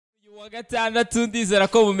wa gatandatu ndizera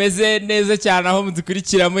ko mumeze neza cyane aho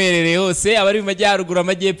mudukurikira muherereye hose abari mu majyaruguru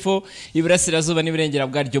amajyepfo iburasirazuba n'iburengera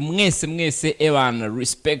bwaryo mwese ebana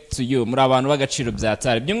respect to you muri abantu b'agaciro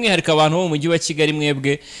byatare by'umwihariko abantu bo mu mujyi wa Kigali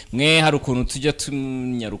mwebwe hari ukuntu tujya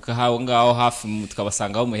tunyaruka hawo ngaho hafi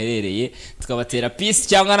tukabasanga aho muherereye tukabatera peace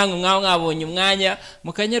cyangwa nango mwabonye umwanya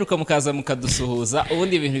mukanyaruka mukaza mukadusuhuza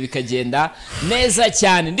ubundi ibintu bikagenda neza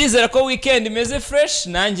cyane ndizera ko weekend imeze fresh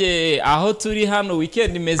nanjye aho turi hano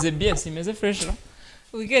weekend imeze bien imeze fresh no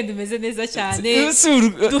weekend imeze neza cyane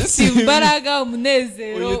dufite imbaraga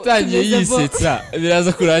umunezero utangiye yisetsa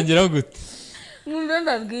biraza kurangira gute mwumve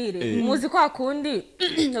mbabwire muzi kwa kundi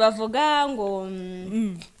bavuga ngo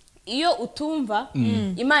iyo utumva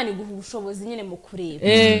Imana iguha ubushobozi nyine mu kureba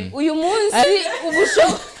uyu munsi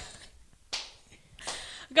ubushobozi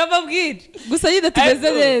gababwire gusa nyine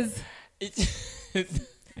tumeze neza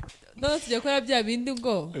none tujya gukora bya bindi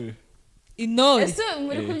ngo inore ese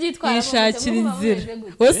muri kubyitwara yishakira inzira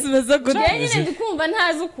wose umeze gute nyine ndikumva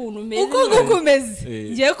ntazi ukuntu umeze uko gukomeze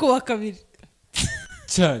ngiye kuba kabiri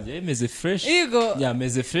cyane imeze fresh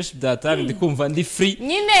yameze fresh byatari ndikumva ndi free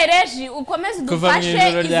nyine reji ukomeze dufashe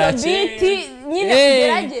izo biti nyine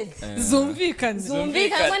gerageze zumvikane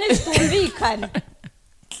n'izitumvikane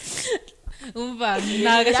umva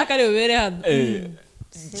nagace kari bubere hano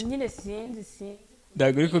nyine sinzi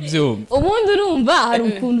ndaguri ko byumva ubundi urumva hari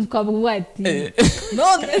ukuntu twavuga ati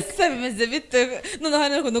none se bimeze bite none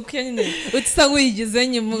hano ariko no kuya nyine utisa nk'uyigize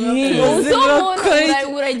nyuma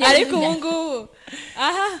ariko ubu ngubu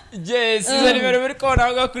aha yes izo nimero muri kona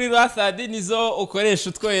aho kuri Rasadi nizo ukoresha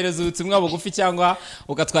utwohereza ubutumwa bugufi cyangwa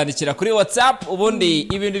ukatwandikira kuri WhatsApp ubundi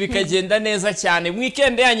ibintu bikagenda neza cyane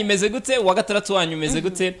weekend yanyu imeze gute wa gatandatu wanyu imeze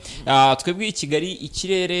gute twebwe i Kigali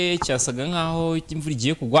ikirere cyasaga nkaho imvura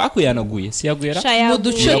igiye kugwa akuyanaguye si yaguye mu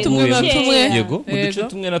duce tumwe na tumwe yego mu duce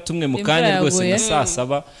tumwe na tumwe mu kanya rwose na saa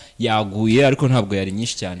 7 yaguye ariko ntabwo yari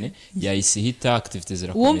nyinshi cyane yayisihita activities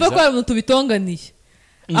zirakomeza wumve ko ari umuntu bitonganiye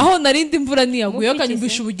aho narindi imvura niyaguye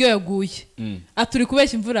akanyumbisha uburyo yaguye aturi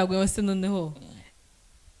kubeshya imvura yaguye wase noneho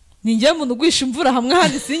ninjye muntu gwisha imvura hamwe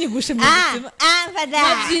handi sinyigushe mu mutima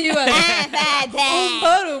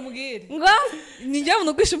umbara umbwire ngo ninjye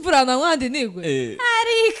muntu gwisha imvura hamwe handi nigwe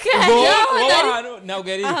arika ntabwo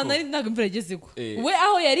yari aha nari ntabwo imvura igeze igwa we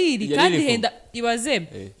aho yari iri kandi henda ibaze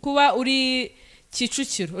kuba uri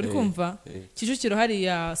Kicukiro uri kumva Kicukiro hari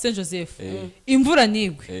ya Saint Joseph imvura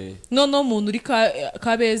nigwe none umuntu uri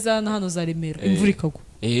Kabeza na hano za Remera imvura ikagwa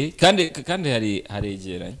kandi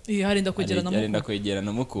haregeranye harenda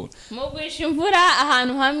kwegerana mukuru mugwisha imvura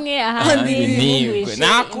ahantu hamwe ahandi nigwe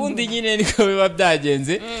nakundi nyine niko biba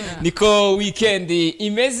byagenze niko weekend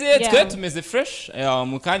imeze twe tumeze fresh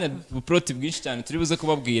mu kanya buproti bwinshi cyane turi buze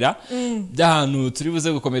kubabwira by'ahantu turi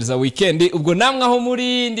buze gukomereza weekend ubwo namwe aho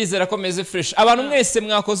muri ndizera ko meze fresh abantu mwese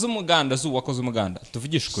mwakoze umuganda wakoze umuganda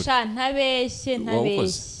tuvugisha ukuri ntabeshye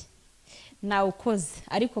na ukoze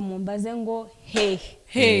ariko mumbaze ngo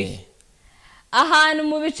hehe ahantu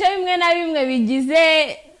mu bice bimwe na bimwe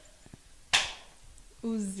bigize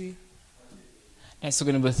uzi ese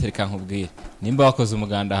ubwo nimba sereka nkubwire nimba wakoze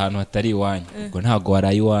umuganda ahantu hatari iwanyu ubwo ntago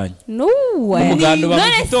waraye iwanyu umuganda uba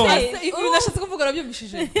mu gitondo ifu nashatse kuvuga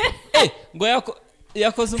arabyumvishije ngo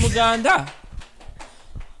yakoze umuganda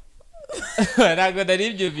ntabwo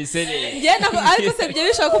nari byumvise neza ariko se bijya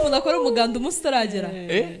bishaka ko umuntu akora umuganda umunsi utaragera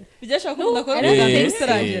bijya bishaka ko umuntu akora umuganda umunsi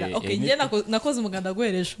utaragera njye nakoze umuganda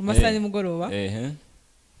guhereje mu masaha y'umugoroba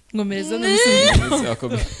nkomereza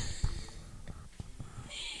n'umusinzi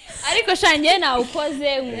ariko shangiye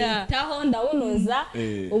nawukoze mwitaho ndawunoza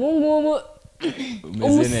ubu ngubu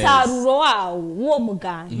umusaruro wawo w'uwo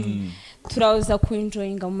muganda turawuza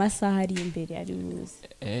kuwinjoyinga mu masaha ari imbere ari buze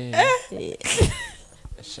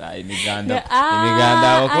imiganda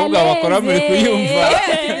abakobwa bakora muri kuyumva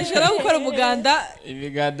nishobora gukora umuganda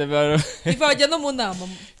imiganda bajya no mu nama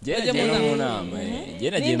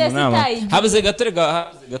nagiye mu nama habuze gato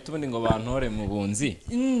ubundi ngo bantore mu bunzi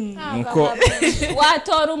nuko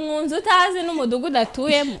watora umwunzi utazi n'umudugudu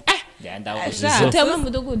atuyemo atuyemo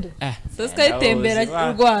umudugudu sosika itembera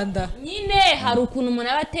u Rwanda nyine hari ukuntu umuntu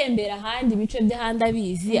aba atembera ahandi ibice by'ahandi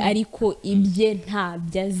abizi ariko ibye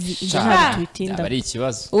ntabyo azi ibyo ntabwo tubitinda ari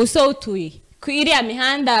ikibazo uso utuye ku iriya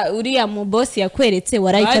mihanda uriya mu boss yakweretse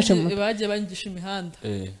warayifashe mu bagiye bangisha imihanda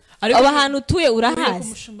aba ahantu utuye urahazi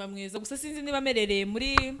umushumba mwiza gusa sinzi niba amerereye muri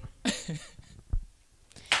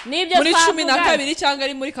nibyo muri twavugaga. 12 cyangwa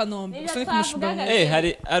ari muri Kanombe Nibyo gusa ni twavugaga.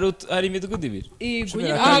 kumushimira hari imidugudu ibiri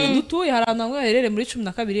ahantu dutuye hari abantu bamwe baherereye muri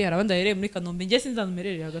 12 hari abandi baherereye muri Kanombe njye sinzi ahantu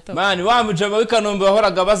merereye hagati aho mani wa mujama w'Ikanombe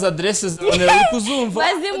wahoraga baza adresse zabonera uri kuzumva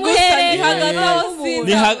bazimuhereye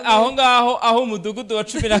aho ngaho aho umudugudu wa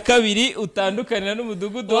 12 utandukanira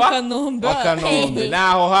n'umudugudu wa Kanombe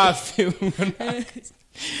naho hafi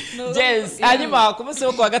yes hanyuma ku munsi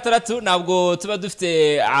wo kuwa gatandatu ntabwo tuba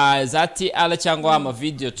dufite zati ala cyangwa ama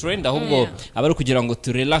video trend ahubwo abari kugira ngo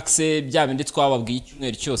turelaxe bya bindi twababwiye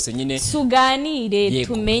icyumweru cyose nyine tuganire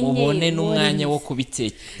tumenye mubone n'umwanya wo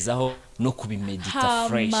kubitekerezaho no kubimedita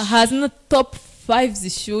fresh hazi na top 5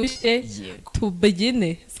 zishyushye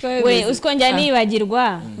tubegine we uskongera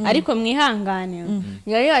nibagirwa ariko mwihangane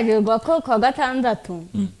nibagirwa ko kwa gatandatu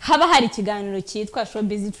haba hari ikiganiro cyitwa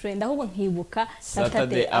Showbiz Trendz ahubwo nkibuka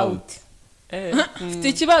Saturday out mfite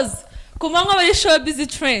ikibazo kumanywa bari Showbiz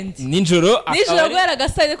Trendz nijoro guhera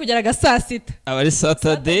gasayine kugera gasasita abari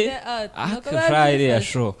Saturday Friday ya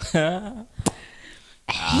show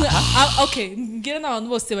okay ngira n'abantu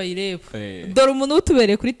bose bayireba dore umuntu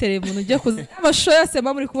utubereye kuri tele umuntu ujya kuza amashow yose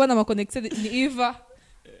muri kubona ama connected ni Eva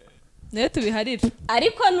nayo tubiharira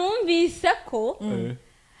ariko numvise ko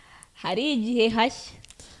hari igihe hashya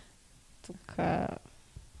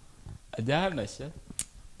ajya hanashya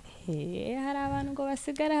hari abantu ngo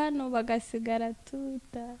basigara hano bagasigara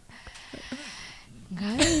tuta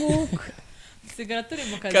nguko sigara turi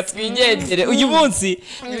mu kazi katwigendere uyu munsi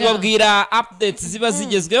tubabwira updates ziba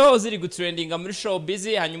zigezweho ziri gutrendinga muri showbiz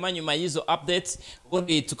hanyuma nyuma y'izo updates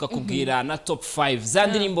ubundi tukakubwira na top 5 za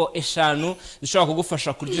ndirimbo eshanu zishobora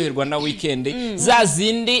kugufasha kuryoherwa na weekend za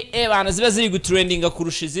zindi bana ziba ziri gutrendinga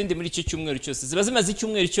kurusha izindi muri icyo cyumweru cyose ziba zimaze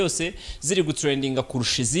icyumweru cyose ziri gutrendinga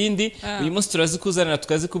kurusha izindi uyu munsi turazikuzanira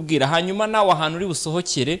tukazikubwira hanyuma nawe ahantu uri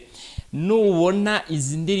busohokere nubona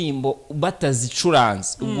izi ndirimbo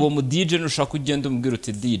batazicuranze ubwo mu DJ nushaka kugenda umubwira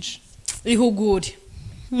uti DJ ihugure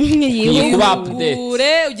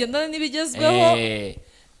ugendana n'ibigezweho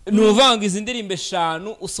nuvanga izi ndirimbo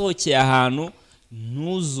eshanu usohokeye ahantu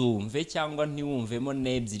ntuzumve cyangwa ntiwumvemo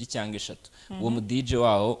n'ebyiri cyangwa eshatu uwo mu DJ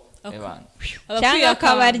waho cyangwa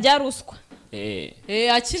akabarya ruswa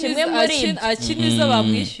akiniza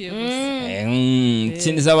bamwishyuye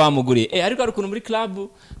akiniza bamuguriye ariko hari ukuntu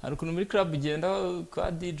muri club ugenda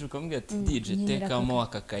kwa DJ ukamubwira ati DJ tekamo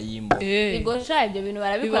aka kayimbo bigosha ibyo bintu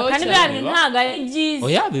barabikora kandi bari ntago ari byiza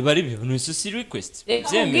oya biba ari ibintu si request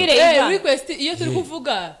request iyo turi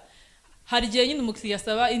kuvuga hari igihe nyine umukiriya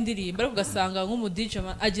asaba indirimbo ariko ugasanga nk'umu DJ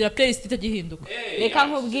agira playlist itagihinduka reka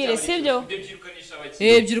nkubwire sibyo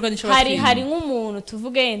byirukanisha hari nk'umuntu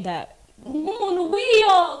tuvuge yenda nk'umuntu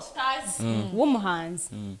w'iyo tutazi w'umuhanzi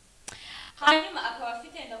hanyuma akaba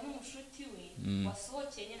afite yenda nk'umushuti we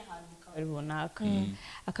wasohokeye nyine ahantu mu kabari runaka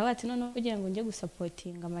akaba ati noneho kugira ngo njye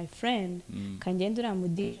gusapotinga my friend kangenda uriya mu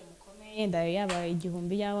DJ mukomeye yenda yaba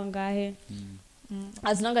 1000 yawe ngahe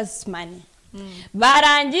as long as it's money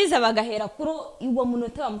barangiza bagahera kuri uwo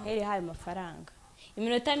munota bamuhereye hayo mafaranga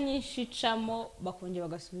iminota myinshi icamo bakongera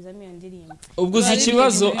bagasubizamo iyo ndirimbo ubwo uzi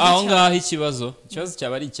ikibazo aho ngaho ikibazo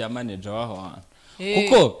cyaba ari icya manager waho hantu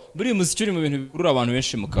kuko buri muziki uri mu bintu bikurura abantu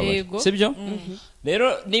benshi mu kabari sibyo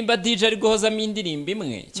rero nimba DJ ari guhozamo indirimbo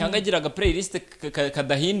imwe cyangwa agira aga playlist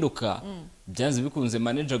kadahinduka byanze bikunze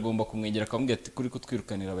manager agomba kumwegera akamubwira ati kuri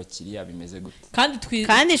kutwirukanira abakiriya bimeze gute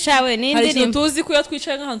kandi shawe n'indirimbo tuzi ko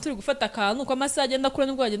yatwicaye nk'ahantu turi gufata akantu ko amasaha agenda kure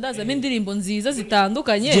n'ubwo agenda hazamo indirimbo nziza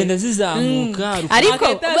zitandukanye genda zizamuka ariko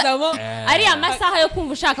ari amasaha yo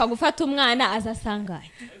kumva ushaka gufata umwana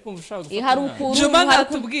azasangaye hari ukuntu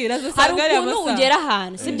ugera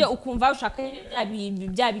ahantu sibyo ukumva ushaka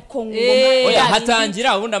bya bikongo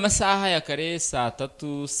hatangira ubundi amasaha ya kare 3:00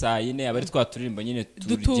 4:00 abari twaturirimba nyine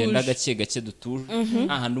tugenda gake gake dutuje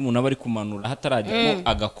ahandi umuntu aba ari kumanura hatarajyamo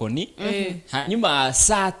agakoni hanyuma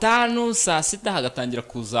 5:00 6:00 hagatangira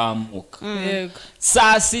kuzamuka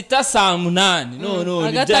 6:00 8:00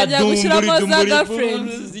 agatangira gushyiramo za girlfriend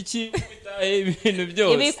ibintu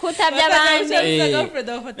byose ibikuta by'abandi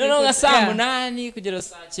none nka 8:00 kugera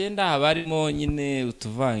 9:00 haba harimo nyine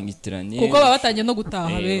utuvangitiranye kuko baba batangiye no gutaha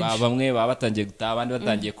benshi bamwe baba batangiye gutaha abandi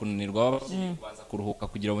batangiye kunanirwa baza kuruhuka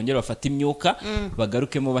kugira bongere bafate imyuka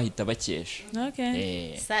bagarukemo bahita bakesha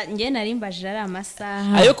njye narimbaje ari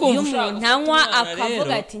amasaha ayo kumva anywa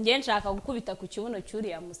akavuga ati njye nshaka gukubita ku kibuno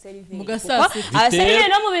cyuriya museriveri abaseriviye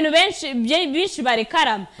no mu bintu benshi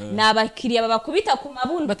barekarama ni abakiriya babakubita ku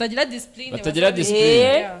mabuno batagira discipline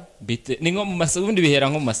ni nko mu masaa ubundi bihera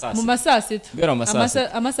nko mu masaa mu masaa 6 bihera mu masaa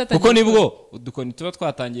 6 kuko nibwo udukoni tuba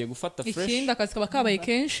twatangiye gufata fresh ikindi akazi kaba kabaye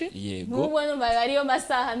kenshi yego nubwo numva ariyo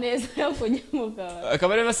masaha meza yo kujya mu kabari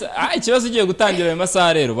akaba ari masaha ikibazo ugiye gutangira ayo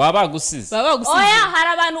masaha rero baba bagusize oya hari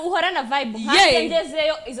abantu uhorana vibe nkanjye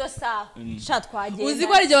ngezeyo izo saha sha twagenda uzi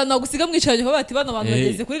ko ari abantu bagusiga mwicaranye ko bati bano bantu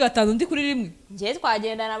bageze kuri 5 ndi kuri 1 ngiye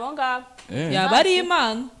twagenda nabo ngabo yaba ari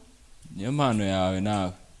imana niyo mpano yawe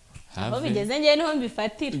nawe aho bigeze ngiye niho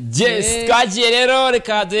mbifatira yes twagiye rero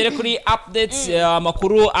reka duhere kuri updates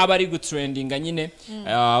amakuru aba ari gutrendinga nyine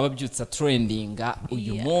ababyutsa trendinga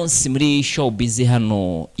uyu munsi muri showbiz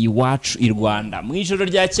hano iwacu i Rwanda mu ijoro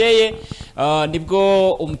ryakeye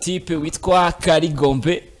nibwo umutipe witwa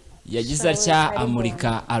Karigombe yagize atya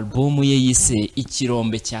amurika album ye yise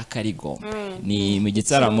Ikirombe cya Karigombe ni mu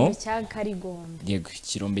gitaramo cya Karigombe yego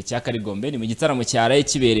Ikirombe cya Karigombe ni mu gitaramo cyaraye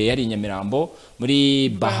kibereye ari Nyamirambo muri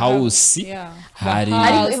Bahausi hari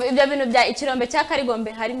ibyo bintu bya Ikirombe cya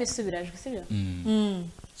Karigombe harimo isubirajwe sibyo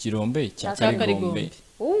Ikirombe cya Karigombe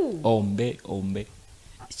ombe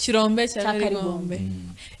Ikirombe cya Karigombe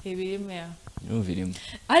ibirimo ya Nuvirimo.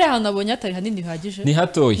 Ari ahantu abonye atari hanini bihagije. Ni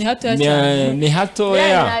hatoya. Ni hatoya.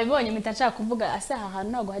 Ya nabibonye mitacha kuvuga asa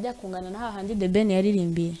ahantu nago hajya kungana na hahandi The Ben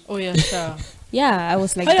yaririmbiye. Oya sha. Yeah, I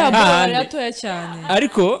was like that. Ari hatoya cyane.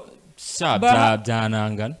 Ariko sha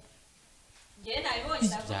byanangana. Je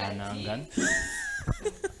nabibonye byanangana.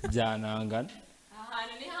 Byanangana.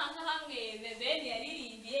 Ahantu ni hamwe The Ben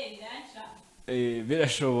yaririmbiye biransha.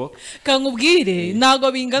 Birashoboka kankubwire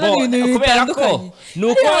nago bingana ibintu bitandukanye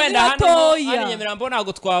nuko wenda hano Nyamirambo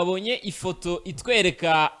nago twabonye ifoto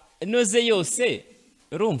itwereka noze yose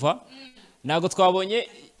urumva nago twabonye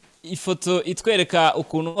ifoto itwereka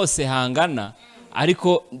ukuntu hose hangana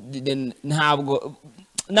ariko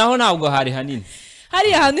ntabwo hari hanini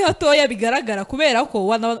hari ahantu hatoya bigaragara kubera ko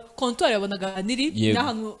wana kontori yabonaga haniri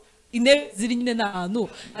n'ahantu intebe ziri nyine n'ahantu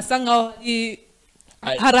asa nkaho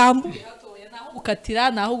harambuye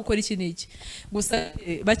ukatira naho gukora iki niki gusa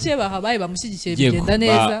bake bahabaye bamushyigikiye bigenda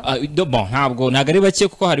neza ntabwo ari bake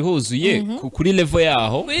kuko hari huzuye kuri level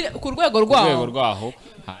yaho ku rwego rwaho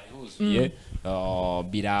hari huzuye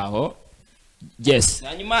biraho yes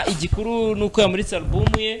hanyuma igikuru nuko yamuritse album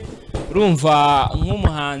ye urumva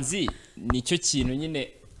nk'umuhanzi nicyo kintu nyine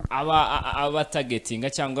aba targetinga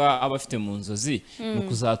cyangwa abafite mu nzozi no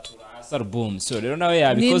kuzatura album so rero nawe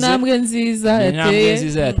yabikoze ni intambwe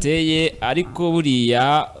nziza yateye ariko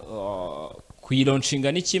buriya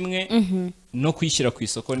kuyilauncinga ni kimwe no kwishyira ku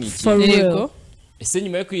isoko ni ikindi ese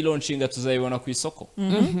nyuma yo kuyilauncinga tuzayibona ku isoko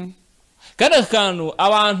kandi akantu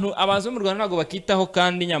abantu bo mu Rwanda ntabwo bakitaho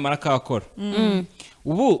kandi nyamara kakora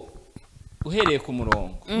ubu uhereye ku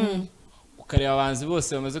murongo ukareba abanzi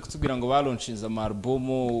bose bamaze kutubwira ngo balaunchinze album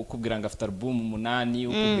ukubwira ngo afite album 8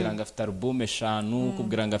 ukubwira ngo afite album 5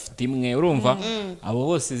 ukubwira ngo afite imwe urumva abo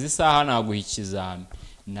bose zisaha naguhikizame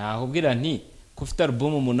nakubwira nti ko ufite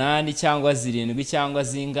album 8 cyangwa 7 cyangwa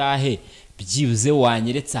zingahe byibuze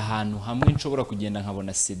wanyeretse ahantu hamwe nshobora kugenda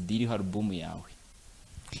nkabona CD iriho album yawe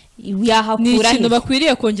ni ikintu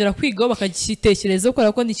bakwiriye kongera kwiga bakagitekereza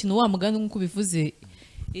ukora ko ni ikintu wamugana nk'uko bivuze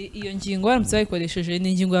iyo ngingo baramutse bayikoresheje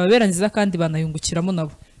ni ingingo yabera nziza kandi banayungukiramo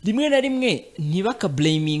nabo rimwe na rimwe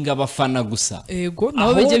ntibakablaming abafana gusa yego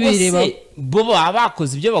nabo bajye bireba bo baba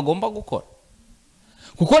bakoze ibyo bagomba gukora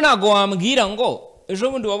kuko ntago wambwira ngo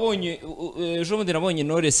ejo bundi nabonye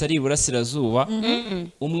Knowless ari Iburasirazuba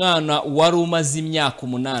umwana wari umaze imyaka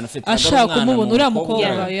 8 afite ashaka kumubona uriya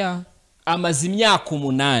mukobwa amaze imyaka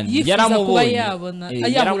 8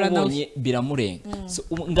 yaramubonye biramurenga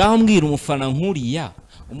ngaho mbwira umufana nkuriya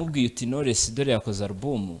umubwiye uti Knowless dore yakoze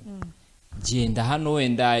album genda hano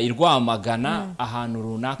wenda irwamagana ahantu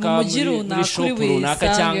runaka muri shop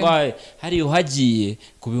runaka cyangwa hari uhagiye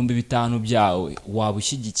ku 5,000 byawe waba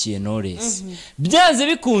ushyigikiye Knowless byanze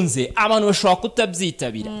bikunze abantu bashobora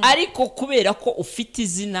kutabyitabira ariko kubera ko ufite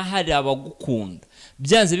izina hari abagukunda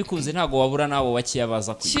byanze bikunze ntago wabura nabo bakiya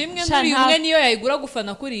baza kuri kimwe muri umwe niyo yayigura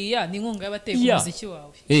gufana kuriya ni inkunga y'abateka umuziki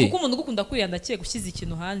wawe kuko umuntu ugukunda kuriya ndakiye gushyiza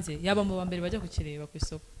ikintu hanze yaba mu bambere bajya kukireba ku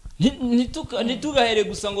isoko ntitugahere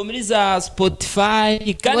gusa ngo muri za Spotify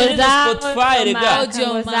kandi muri Spotify rega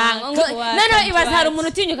nano ibaza hari umuntu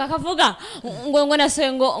utinyuka akavuga ngo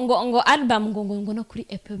nasoye ngo album ngo no kuri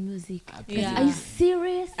Apple Music are you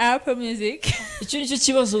serious Apple Music icyo nicyo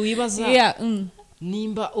kibazo wibaza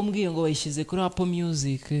nimba umbwiye ngo bayishyize kuri Apple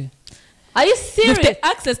Music are you serious dufite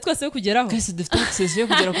access twese yo kugeraho kasi dufite access yo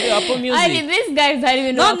kugera kuri Apple Music I mean these guys hari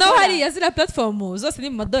ibintu no hari yazira platform zose ni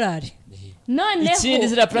mu $. noneho ikindi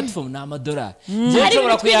ziriya platform ni amadolari njyewe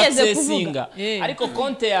nshobora kuyasesinga ariko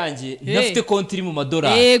konti yanjye ntafite konti iri mu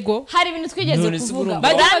madolari yego hari ibintu twigeze kuvuga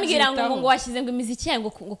barambwira ngo washyize ngo imiziki yawe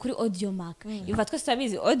ngo kuri Audiomack iva twese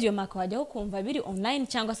turabizi Audiomack wajyaho kumva biri online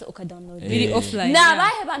cyangwa se ukadownload biri offline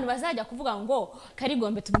nabahe abantu bazajya kuvuga ngo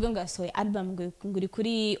Karigombe tuvuge ngo yasohoye album ngo iri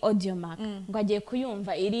kuri Audiomack ngo agiye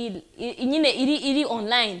kuyumva iri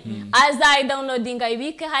online azayidownloadinga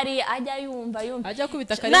ibike hari ajya yumva ajya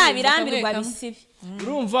kubita nabirambirwa bisibi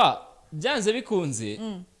urumva byanze bikunze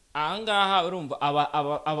ahangaha urumva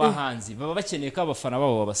abahanzi baba bakeneye ko abafana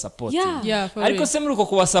babo babasapotinga ariko se muri uko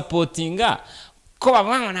kubasapotinga ko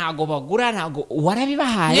bamwe ntago bagura ntago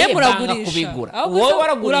warabibahaye banga kubigura wowe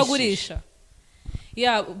waragurisha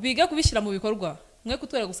biga kubishyira mu bikorwa mwe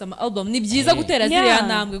kutwera gusama album ni byiza gutera ziriya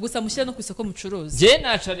ntambwe gusa mushyira no ku isoko mucuruzi je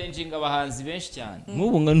na challenging abahanzi benshi cyane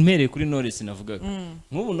nk'ubu mpereye kuri Knowless navugaga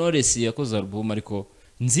nk'ubu Knowless yakoze album ariko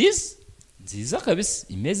nziza kabisa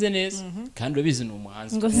imeze neza kandi urabizi ni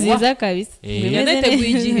umuhanzi ngo nziza kabisa yanayiteguye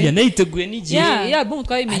igihe yanayiteguye n'igihe album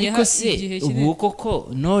twayimenye igihe kinini ubu koko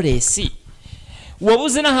Knowless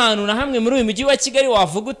wabuze n'ahantu na hamwe muri uyu mujyi wa Kigali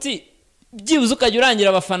wavuga uti byibuze ukajya urangira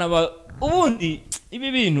abafana ubundi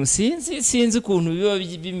ibi bintu sinzi ukuntu biba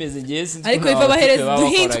bimeze ngiye sinzi ariko iva bahereza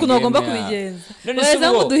duhinti kuno bagomba kubigenza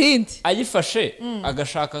bahereza mu duhinti ayifashe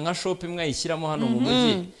agashaka nka shop imwe ayishyiramo hano mu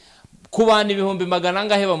mujyi ku bantu 100,000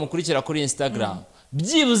 angahe bamukurikira kuri Instagram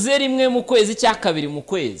byibuze rimwe mu kwezi cya kabiri mu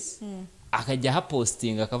kwezi akajya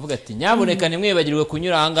hapostinga akavuga ati nyaboneka nimwibagirwe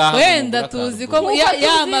kunyura ahangaha wenda tuzi ko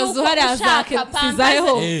yamazu hari azake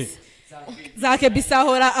sizayeho zake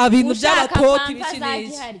bisahora abintu by'abatoti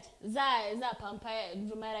bikinije za pampa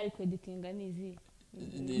Juma yari ari kweditinga nizi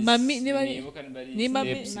mami ni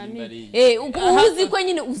mami uzi ko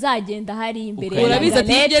nyine uzagenda hari imbere urabiza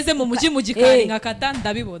tigeze mu mujyi mu gikari nkakata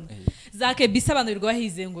ndabibona zake bisabanurwa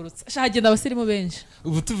bahizengurutse shagenda abasirimu benshi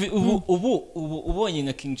ubu ubonye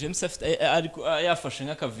nka King James ariko yafashe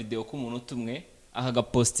nk'aka video k'umuntu tumwe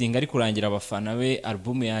akagapostinga ari kurangira abafana be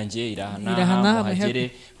album yanjye irahana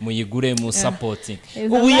muhagere muyigure mu supporting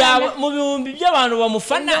ubu yaba mu bihumbi by'abantu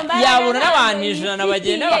bamufana yabona n'abantu 100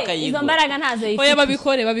 bagenda bakayigura izo mbaraga ntazo yifite oya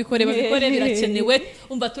babikore birakenewe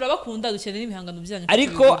umva turabakunda dukeneye ibihangano byanyu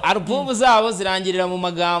ariko album zabo zirangirira mu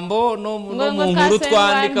magambo no mu nkuru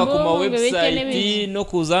twandika ku ma website no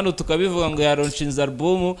kuzana tukabivuga ngo yaronshinze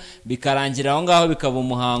album bikarangira aho ngaho bikaba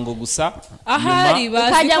umuhango gusa ahari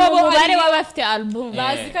bakajya mu mubare w'abafite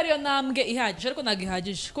bazi ko ariyo ntambwe ihagije ariko ntabwo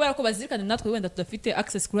ihagije kubera ko bazirikana natwe wenda tudafite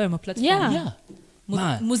access kuri ayo ma platform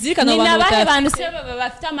muzirikana abantu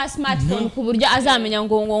bafite ama smartphone ku buryo azamenya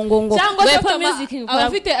ngo cyangwa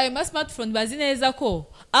abafite ayo ma smartphone bazi neza ko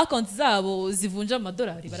account zabo zivunja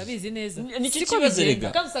amadolari barabizi neza niki kibazerega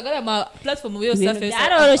kandi usagara ama platform yose ya Facebook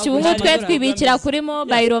yaroroshye ubu twe twibikira kuri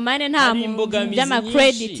mobile money nta by'ama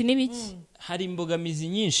credit n'ibiki hari imbogamizi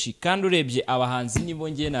nyinshi kandi urebye abahanzi nibo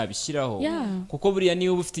ngiye nabishyiraho kuko buriya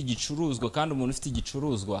niyo ufite igicuruzwa kandi umuntu ufite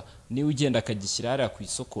igicuruzwa niwe ugenda akagishyira hariya ku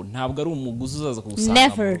isoko ntabwo ari umuguzi uzaza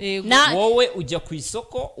kugusanga wowe ujya ku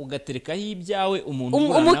isoko ugaterekaho ibyawe umuntu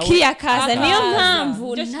umukiriya akaza niyo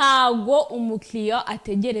mpamvu ntabwo umukiriya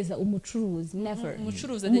ategereza umucuruzi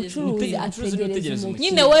umucuruzi ategereza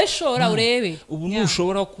nyine we shora urebe ubu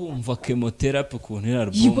ntushobora kumva chemotherapy ukuntu iri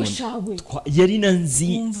album yari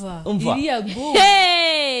nanzi umva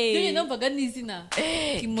Hey! Numvaga n'izina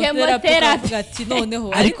chemotherapy ati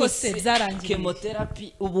noneho ariko se byarangiriye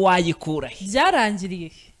chemotherapy ubu wayikura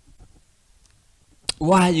byarangiriye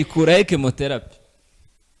wayikura chemotherapy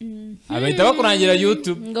abahita bakurangira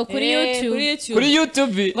YouTube ngo kuri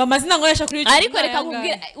YouTube ngo amazina nkoresha kuri YouTube ariko reka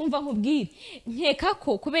nkubwire umva nkubwire nkeka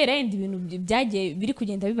ko kubera yenda ibintu byagiye biri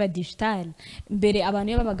kugenda biba digital mbere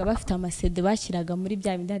abantu yababaga bafite amasede bashyiraga muri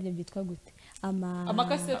bya bindi haryo byitwa gute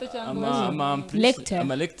amakasete cyangwa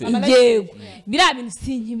lecture yego bira bintu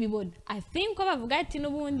sinkibibona I think ko bavuga ati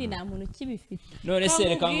nubundi nta muntu kibifite none se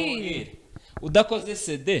reka nkubwire udakoze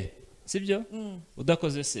CD sibyo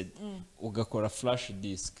udakoze CD ugakora flash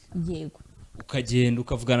disk yego ukagenda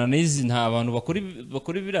ukavugana n'izi nta abantu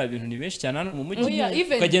bakora biriya bintu ni benshi cyane hano mu mujyi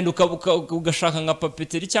ukagenda ugashaka nka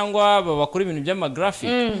papeteri cyangwa bakora ibintu by'amagraphic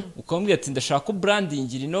ukambwira ati ndashaka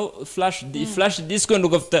branding no flash disk wenda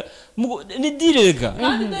ugafata ni direga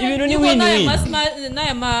ibintu ni win-win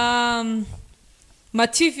n'aya ma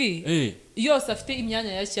TV yose afite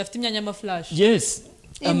imyanya yashye afite imyanya y'ama flash yes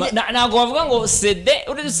ntabwo bavuga ngo CD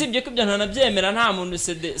usibye ko ibyo ntanabyemera nta muntu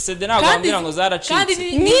CD ntabwo bambwira ngo zaracitse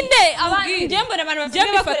ninde abantu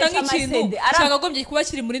bafata nk'ikintu cyakagombye kuba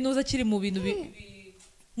kiri muri nuza kiri mu bintu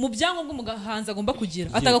mu byangombwa umuhanzi agomba kugira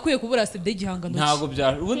atagakwiye kubura CD y'igihangano ntago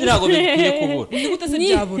ubundi ntago bikwiye kubura ni gute se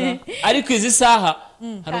byabura ariko izi saha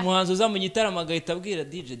hari umuhanzi uza mu gitaramo agahita abwira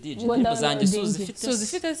DJ indirimbo zanjye suzi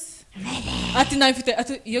ifite ati nayifite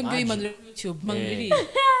ati iyo ngiyo imanure kuri YouTube manuriri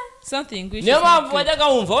something niyo mpamvu wajyaga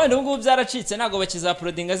wumva wenda ubu ngubu byaracitse ntago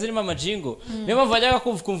bakizaporodinga zirimo amajingo niyo mpamvu wajyaga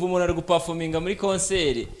kumva umuntu ari guperforminga muri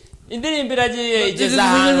konseri indirimbo iragiye igeze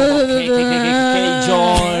ahantu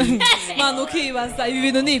John manu ukibaza ibi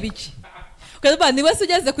bintu ni ibiki ukaba niba se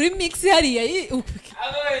ugeze kuri mix hariya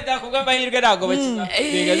wenda kubw'amahirwe ntago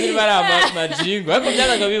bakizaporodinga zirimo ari amajingo ariko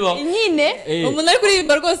byanaga bibaho nyine umuntu ari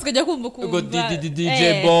kuririmba rwose ukajya kumva ukumva DJ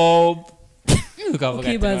Bob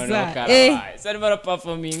ukibaza sarimo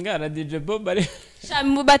araperforminga na DJ Bob ari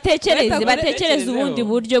batekereze ubundi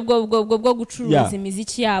buryo bwo gucuruza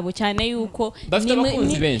imiziki yabo cyane yuko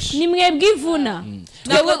ni mwebwe ivuna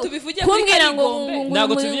kumbwira ngo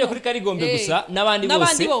ntabwo tuvuye kuri Karigombe gusa n'abandi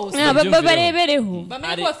bose barebereho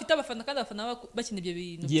bamenye ko bafite abafana kandi abafana bakina ibyo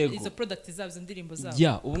bintu izo product zabo izo ndirimbo zabo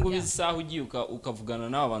ubu ngubu izi saha ugiye ukavugana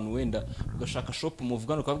n'aba bantu wenda ugashaka shop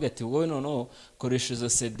muvugana ukavuga ati wowe noneho koresha izo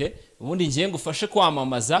CD ubundi ngiye ngufashe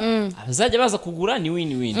kwamamaza abazajya baza kugura ni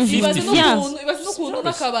win ibaze n'ukuntu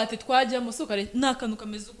n'akabati twajyamo sukare n'akantu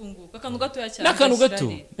kameze ukunguka akantu gatoya cyane n'akantu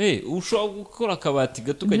gato ushobora gukora akabati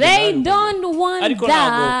gato they don't want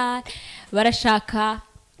that barashaka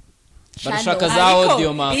za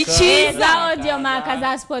audio marka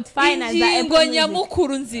za Spotify na za Apple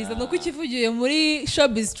nyamukuru nziza nuko ikivugiye muri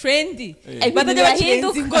Showbiz Trendz batajya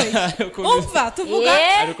bakirenza ingoyi umva tuvuga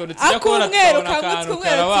akumweru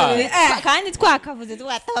kandi twakavuze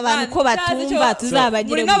twataba abantu ko batumva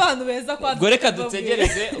tuzabagire n'abantu beza kwa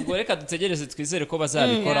reka dutegereze twizere ko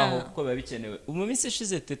bazabikoraho ko biba bikenewe mu minsi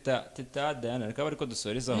ishize Teta Diana reka bariko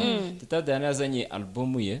dusorezaho Teta Diana yazanye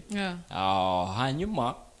album ye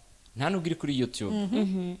hanyuma nta nubwo iri kuri YouTube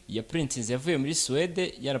ya printinze yavuye muri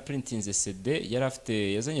Swede yaraprintinze CD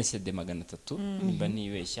yazanye CD 300 nimba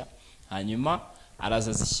nibeshya hanyuma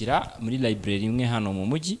araza zishyira muri library imwe hano mu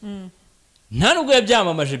mujyi nta nubwo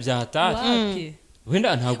yabyamamaje byahatari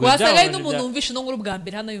wenda ntabwo wasagaye n'umuntu wumvishe no nkuru bwa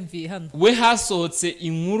mbere hano yumviye hano we hasohotse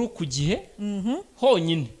inkuru ku gihe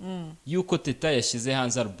honyine yuko Teta yashyize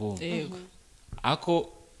hanze album ako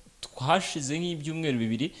twashize nk'ibyumweru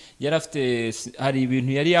bibiri yarafite hari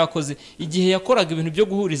ibintu yari yakoze igihe yakoraga ibintu byo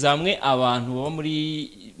guhuriza hamwe abantu baba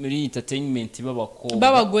muri entertainment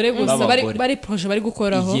b'abagore gusa bari projet bari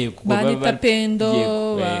gukoraho banita Pendo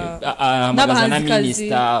n'abahanzikazi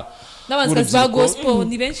n'abanzikazi ba gospel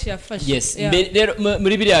ni benshi yafashe rero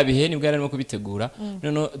muri biriya bihe nibwo yarimo kubitegura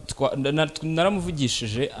none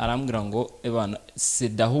naramuvugishije arambwira ngo ebana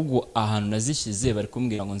sedahubwo ahantu nazishyize bari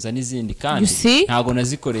kumbwira ngo nza n'izindi kandi ntago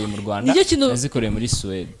nazikoreye mu Rwanda nazikoreye muri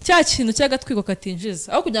Sweden cya kintu cy'agatwiko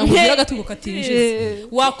katinjiza aho kugira ngo ugire agatwiko katinjiza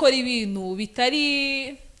wakora ibintu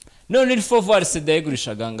bitari none il faut voir seda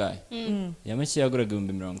yagurishaga ngahe yamake yaguraga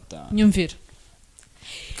 50 nyumvira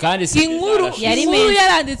kandi inkuru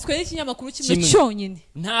yaranditswe n'ikinyamakuru kimwe cyonyine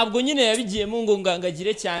ntabwo nyine yabigiyemo ngo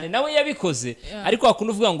ngangagire cyane nawe yabikoze ariko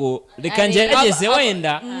wakundi uvuga ngo reka ngerageze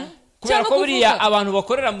wenda kubera ko buriya abantu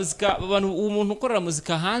bakorera muzika umuntu ukorera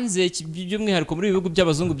muzika hanze by'umwihariko muri ibihugu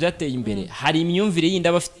by'abazungu byateye imbere hari imyumvire yindi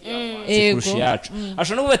abafite kurusha yacu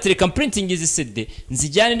ashobora no kubatereka printing izi CD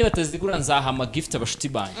nzijyane niba batazigura nzahama gift abashuti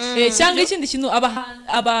banjye cyangwa ikindi kintu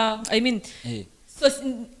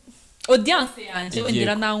audience yanjye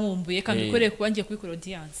wendera nankumbuye kandi ukoreye kuba ngiye kubikora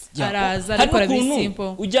audience araza arikora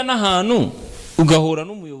bisimple ujya n'ahantu ugahura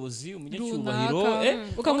n'umuyobozi umunyacyubahiro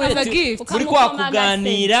ukamuha gift muri kwa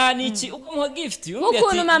kuganira n'iki ukamuha gift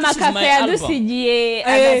ukuntu mama cafe yadusigiye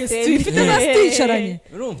ifite na sticaranye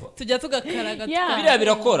tujya tugakaraga biriya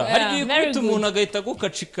birakora hari igihe umuntu agahita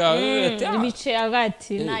gukacika ibice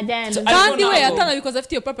agati najyana kandi we atanabikoze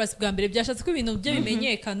afite iyo purpose bwa mbere byashatse ko ibintu bye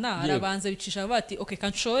bimenyekana arabanza bicisha bati okay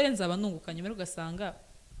kanshore nzaba nungukanye muri ugasanga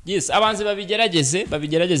abanze babigerageze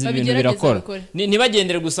ibintu birakora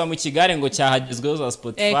ntibagendere gusa mu kigare ngo cyahagezweho za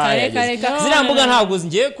Spotify ziriya mbuga ntabwo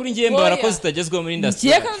ngiye mbara ko zitagezweho muri industry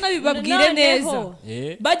ngiye kandi nabibabwire neza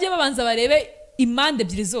bajye babanza barebe impande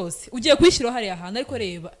ebyiri zose ugiye kwishyiraho hariya ahantu ariko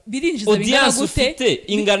reba birinjiza bingana gute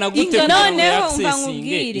ingana gute noneho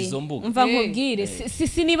mva nkubwire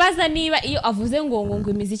sinibaza niba iyo avuze ngo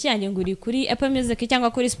imiziki yanjye ngo iri kuri Apple Music cyangwa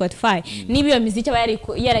kuri Spotify niba iyo miziki aba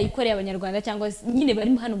yarayikoreye abanyarwanda cyangwa nyine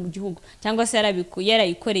bari hano mu gihugu cyangwa se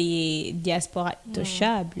yarayikoreye diaspora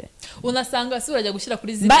touchable unasanga si urajya gushyira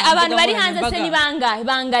kuri zimwe abantu bari hanze se ni bangahe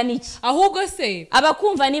bangana iki ahubwo se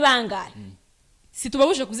abakumva ni bangahe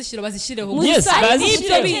situbabuje kuzishyira bazishyireho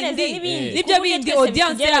nibyo bindi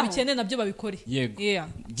audience yabikeneye nabyo babikore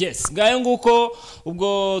yes ngayo nguko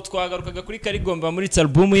ubwo twagarukaga kuri Karigomba muri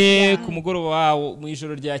album ye ku mugoroba mu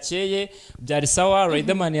ijoro ryakeye byari sawa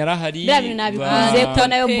Riderman yarahari nabikuze ko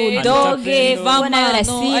nayo Bulldog nayo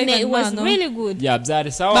Racine it was really good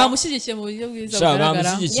byari sawa bamushyigikiye mu buryo bwiza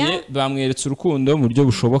bugaragara bamweretse urukundo mu buryo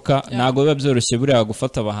bushoboka ntago biba byoroshye buriya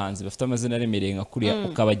gufata abahanzi bafite amazina aremereye nka kuriya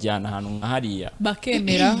ukabajyana ahantu nka hariya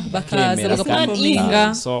bakemera bakaza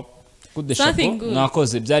bagaperforminga so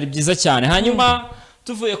mwakoze byari byiza cyane hanyuma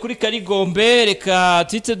tuvuye kuri Karigombe reka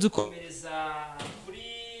tuhite dukomereza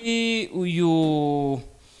kuri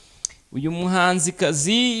uyu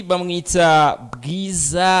muhanzikazi bamwita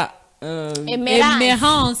Bwiza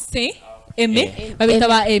Emerance babita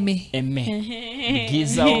ba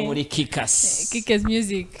Bwiza wo muri Kikas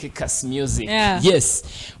Music yes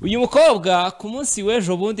uyu mukobwa ku munsi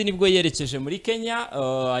w'ejo bundi nibwo yerekeje muri Kenya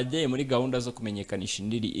agiye muri gahunda zo kumenyekanisha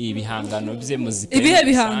ibihangano bye muzika ibihe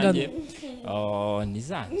bihangano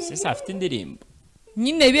c'est afite indirimbo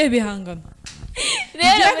nyine ibihe bihangano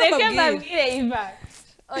rero reka mbabwire Iva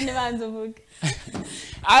one banze uvuge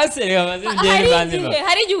Asere banze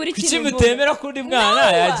hari igihe uri kintu mutemera kundi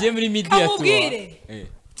mwana yagiye muri media tour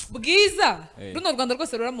Bwiza runo Rwanda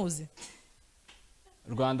rwose ruramuzi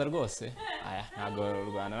Rwanda rwose aya ntago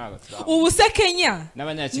Rwanda ntago ubu se Kenya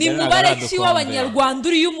ni mubare ki w'abanyarwanda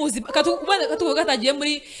uri umuzi katuvuga atagiye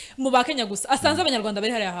mu ba Kenya gusa asanze abanyarwanda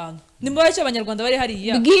bari hari ahantu ni mubare ki abanyarwanda bari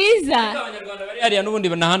hariya Bwiza abanyarwanda bari hariya nubundi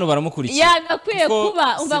na hano baramukurikiye yagakwiye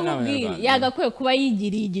kuba umva nkubwira yagakwiye kuba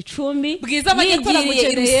yigiriye Igicumbi Bwiza amajyepfo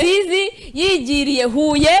Rusizi yigiriye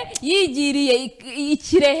Huye yigiriye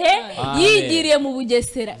Ikirehe yigiriye mu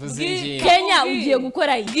Bugesera Kenya ugiye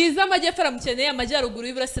gukora Bwiza amajyepfo aramukeneye amajyaruguru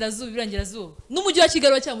y'Iburasirazuba y'Iburengerazuba n'umujyi wa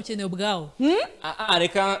Kigali wacyamukeneye ubwawo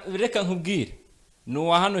reka nkubwire ni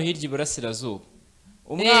uwa hano hirya Iburasirazuba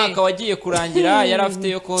umwaka wagiye kurangira yari afite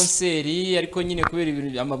yo konseri ariko nyine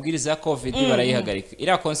kubera amabwiriza ya covid barayihagarika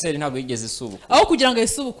iriya konseri ntabwo yigeze isubuka aho kugira ngo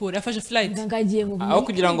yisubukure yafashe flight aho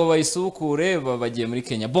kugira ngo bayisubukure bagiye muri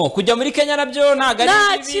Kenya kujya muri Kenya nabyo ntabwo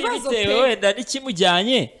ari bitewe wenda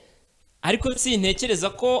n'ikimujyanye ariko sintekereza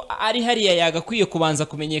ko ari hariya yagakwiye kubanza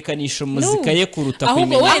kumenyekanisha muzika ye kuruta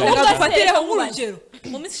kumenyekanisha ahubwo wenda gafatireho nk'urugero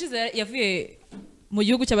mu minsi ishize yavuye mu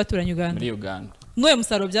gihugu cy'abaturanyi muri Uganda n'uwo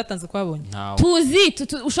musaruro byatanze kwabonye tuzi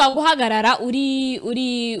ushobora guhagarara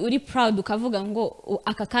uri proud ukavuga ngo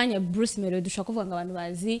aka kanya Bruce Melody ushobora kuvuga ngo abantu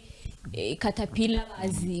bazi Caterpillar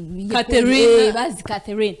bazi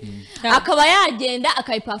Catherine akaba yagenda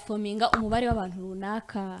akayiperforminga umubare w'abantu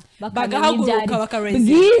runaka bagahaguruka bakareza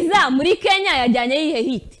Bwiza muri Kenya yajyanye yihe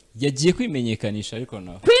hit yagiye kwimenyekanisha ariko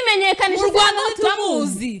nawe kwimenyekanisha mu Rwanda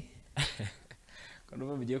tumuzi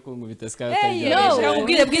Kuno bigiye kungubita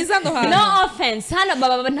ubwire Bwiza no hano no offense hano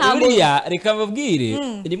baba ntabwo buriya reka mbabwire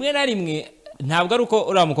rimwe na rimwe ntabwo ari uko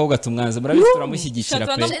uriya mukobwa tumwanza murabizi turamushyigikira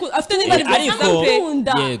pe afite n'ibintu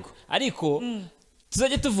yego ariko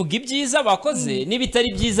tuzajye tuvuga ibyiza bakoze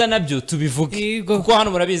n'ibitari byiza nabyo tubivuge kuko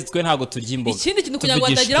hano murabizi twe ntago turya imboga ikindi kintu kugira ngo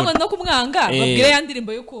batagira ngo no kumwanga babwire ya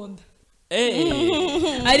ndirimbo y'ukunda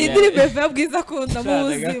ari indirimbo ya Bwiza akunda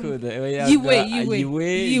muzi yiwe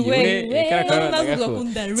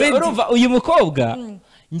urumva uyu mukobwa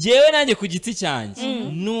ngewe nanjye ku giti cyanjye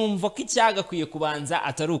numva ko icyagakwiye kubanza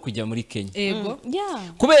atari ukujya muri Kenya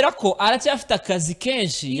kubera ko aracyafite akazi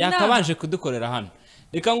kenshi yakabanje kudukorera hano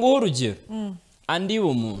reka nguhe urugero andi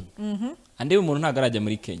w'umuntu ntabwo arajya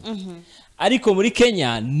muri Kenya ariko muri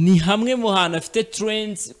Kenya ni hamwe mu hantu afite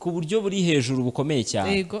trends ku buryo buri hejuru bukomeye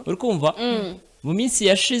cyane uri kumva mu minsi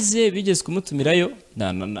yashize bigeze kumutumirayo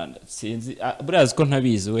sinzi burazi ko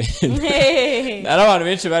ntabizi we ari abantu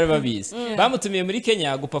benshi bari babizi bamutumiye muri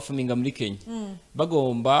Kenya guperforminga muri Kenya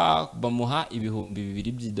bagomba bamuha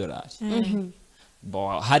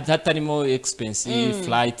 $2,000 hatarimo expensive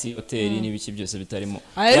flight hotel n'ibiki byose bitarimo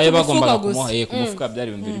bayo bagomba kumuha ku mufuka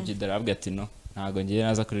byari $2,000 avuga ati no ntago ngiye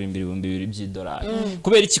naza kuririmbira $2,000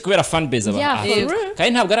 kubera iki kubera fan base abantu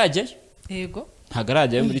kandi ntabwo arajyayo ntabwo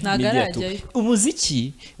arajyayo muri media tour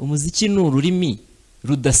umuziki ni ururimi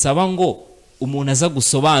rudasaba ngo umuntu aza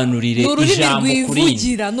gusobanurira ijambo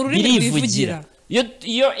kuri birivugira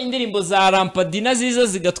iyo indirimbo za Rampadina ziza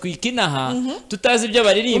zigatwika inaha tutazi ibyo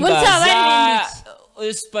baririmba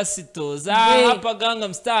Espacito za Hapa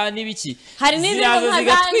Gangnam Style n'ibiki hari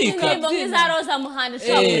n'indirimbo nk'iza Rosa Muhanda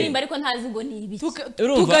ushobora kuririmba ariko ntazi ngo ni ibiki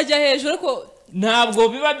tukajya hejuru ariko ntabwo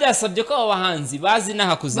biba byasabye ko abo bahanzi bazi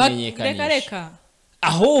naha kuzimenyekanisha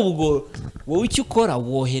ahubwo wowe icyo ukora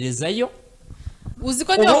woherezayo uzi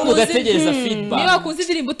ko niba ugategereza feedback niba kuzi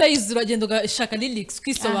indirimbo utayizi uragenda ugashaka lyrics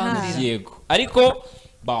kwisobanurira yego ariko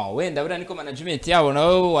Bon, wenda buriya niko management yabo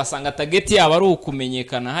nawe wasanga target yabo ari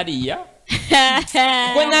ukumenyekana hariya.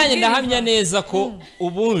 Kuko nanjye ndahamya neza ko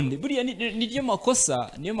ubundi buriya niyo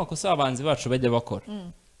makosa abanzi bacu bajya bakora.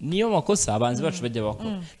 Niyo makosa abanzi bacu bajya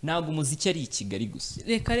bakora. Ntabwo umuziki ari i Kigali gusa.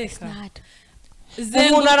 Reka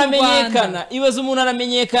umuntu aramenyekana, ibaze umuntu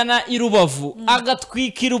aramenyekana i Rubavu,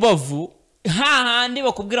 agatwika i Rubavu, hahandi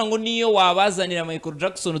bakubwira ngo niyo wabazanira Michael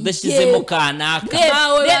Jackson udashyizemo kanaka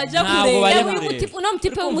ntabwo bari kure. Uno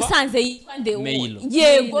mutipe w'Umusanze yitwa nde?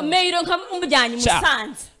 Yego Meiro nkamujyanye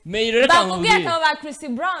Musanze. Meiro reka bakubwira ko ba Chris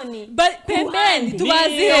Brown pembeni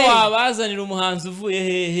tubazi he wabazanira umuhanzi uvuye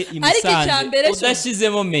hehe i Musanze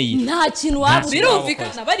udashyizemo Meiro nta kintu waba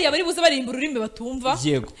birumvikana bariya bari buze barimbura ururimi batumva.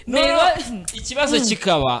 Yego ikibazo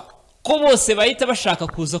kikaba ko bose bahita bashaka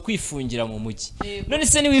kuza kwifungira mu mujyi. None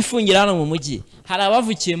se niwifungira hano mu mujyi hari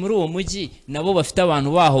abavukiye muri uwo mujyi nabo bafite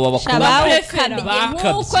abantu baho babakunda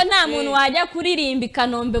nkuko nta muntu wajya kuririmba i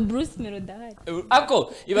Kanombe Bruce Melody ahari.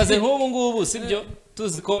 Ako ibaze nk'ubu ngubu sibyo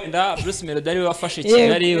tuzi ko wenda Bruce Melody ari we wafashe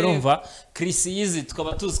Kigali urumva Chris Yizi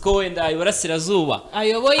tukaba tuzi ko wenda Iburasirazuba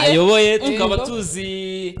ayoboye tukaba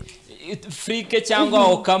tuzi Frike cyangwa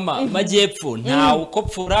Okama Majyepfo nta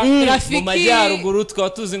ukopfura mu Majyaruguru tukaba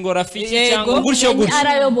tuzi ngo Rafiki cyangwa gutyo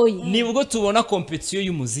nibwo tubona competition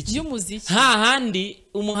y'umuziki hahandi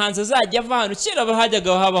umuhanzi azajya ava hano kera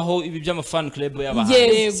bahajyaga habaho ibi by'amafan club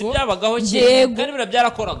y'abahanzi si byabagaho kandi bira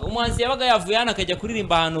byarakoraga umuhanzi yabaga yavuye hano akajya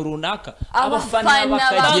kuririmba ahantu runaka abafana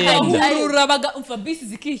bakagenda baga bisi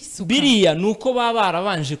zikisuka biriya nuko baba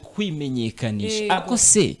barabanje kwimenyekanisha ako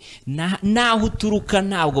se naho uturuka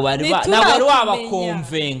ntabwo bari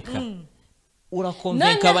wabakonvenka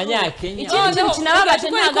urakonvenka abanyakenya ikindi kinababaje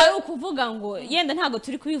ntabwo ari ukuvuga ngo yenda ntabwo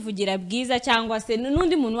turi kubivugira Bwiza cyangwa se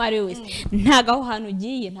n'undi muntu wari wese ntago aho hantu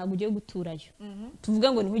ugiye ntabwo ugiye guturayo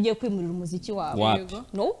tuvuga ngo niho ugiye kwimurira umuziki wawe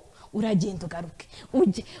no uragenda ugaruke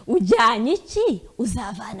ujyanye iki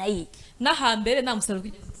uzavana iki n'ahambere nta musaruro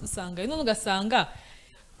usanga none ugasanga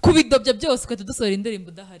kubidobya byose ukahita dusohora indirimbo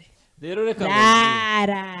udahari. Rero reka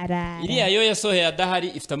iriya yo yasoheye adahari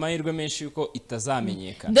ifite amahirwe menshi yuko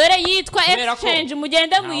itazamenyekana. Dore yitwa Exchange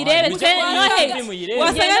mugende muyirebe nohe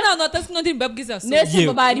wasanga n'abantu batasi no ndirimbo Bwiza so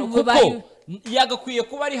nese bari yagakwiye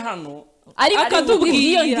kuba ari hano ariko akatubwira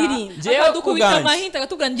iyo ndirimbo akadukubita amahinta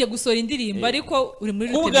akatubwira ngiye gusohora indirimbo ariko uri muri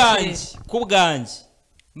kubwanjye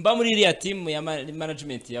mba muri iriya team ya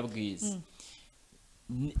management ya Bwiza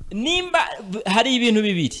nimba hari ibintu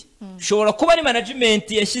bibiri shobora kuba ari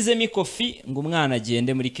management yashizemo ikofi ngo umwana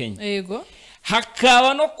agende muri Kenya yego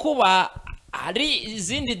hakaba no kuba ari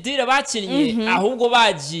izindi dire bakinnye ahubwo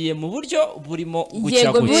bagiye mu buryo burimo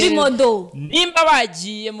gucya gucya nimba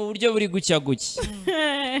bagiye mu buryo buri gucya gucya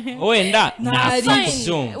wenda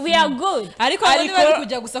we are good ariko bari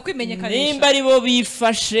kujya gusa kwimenyekanisha nimba ari bo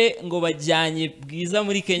bifashe ngo bajyanye Bwiza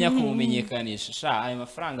muri Kenya kumumenyekanisha sha ayo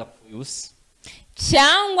mafaranga ubusa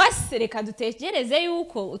cyangwa se reka dutekereze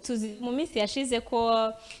yuko tuzi mu minsi yashize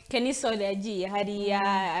ko Kenisol yagiye hariya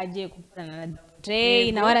agiye gukorana na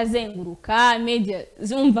Jay nawe arazenguruka media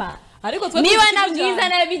zumva ariko niba na Bwiza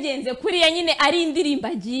nabigenze kuriya nyine ari indirimbo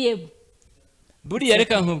agiyemo buriya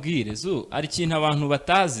reka nkubwire ari ikintu abantu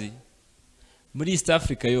batazi muri East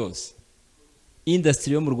Africa yose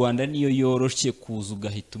industry yo mu Rwanda niyo yoroshe kuza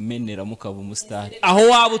ugahita umeneramo ukaba umustar aho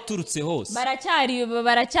waba uturutse hose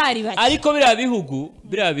baracyari bake ariko biriya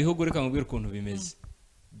bihugu reka nkubwire ukuntu bimeze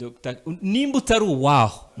nimba utari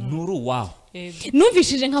uwaho nturi uwaho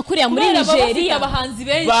numvishije nka kuriya muri Nigeria abahanzi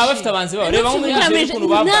benshi baba bafite abanzi babo reba muri Nigeria ukuntu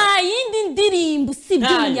baba nta yindi ndirimbo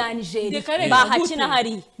usibye Nigeria bahakina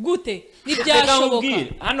hari gute n'ibyashoboka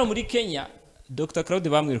hano muri Kenya Dr Claude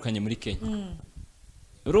bamwirukanye muri Kenya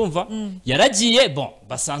urumva yaragiye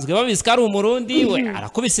basanzwe babizi ko ari umurundi we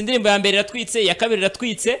arakubise indirimbo ya mbere iratwitse ya kabiri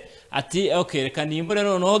iratwitse ati okay reka nimbure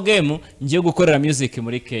noneho game ngiye gukorera music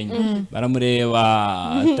muri Kenya baramureba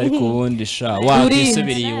atari ku wundi sha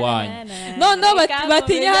wakisubiriye iwanyu no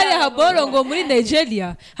batinya hari haboro ngo muri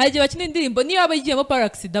Nigeria haje bakina indirimbo niyo abagiyemo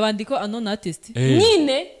paraxida bandiko unknown artist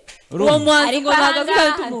nyine uwo mwanzi ngo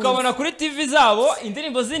nagaza ukabona kuri TV zabo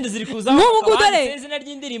indirimbo zindi ziri kuza izina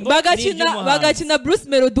ry'indirimbo bagakina Bruce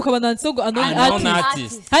Melody ukabona nsogo unknown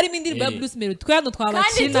artist harimo indirimbo ya Bruce Melody twano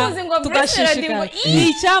twabakina tugashishika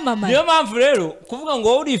icyamamare niyo mpamvu rero kuvuga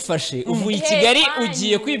ngo urifashe uvuye i Kigali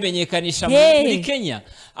ugiye kwimenyekanisha muri Kenya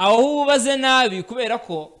aho ubaze nabi kubera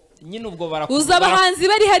ko nyine ubwo barakubwira uza abahanzi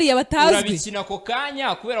bari hariya batazwi urabikina ako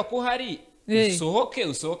kanya kubera ko hari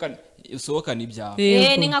usohokana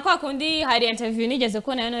ibyawe ni nka kwa kundi hari interview nigeze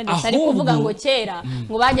ko nayo none ari kuvuga ngo kera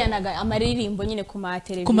ngo bajyanaga amaririmbo nyine ku ma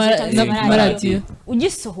televiziyo cyangwa n'amaradiyo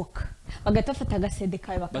ugisohoka bagahita bafata agasede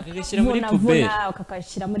kawe bakagashyira muri puberi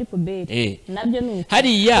bakakashyira muri puberi nabyo ni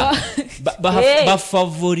hariya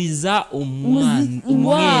bafavoriza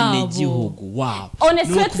umwenegihugu wabo ni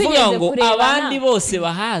ukuvuga ngo abandi bose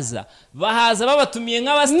bahaza babatumiye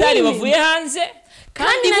nk'abasitari bavuye hanze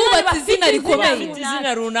kandi bubatse izina rikomeye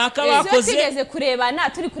izina runaka bakoze tugeze kurebana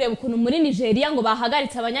turi kureba ukuntu muri Nigeria ngo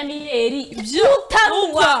bahagaritse abanyamideli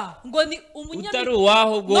by'utaruwa ngo ni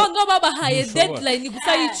utaruwaho bwo no babahaye deadline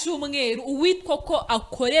gusa y'icumweru uwitwa ko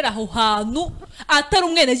akorera aho hantu atari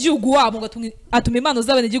umwene gihugu wabo ngo atuma impano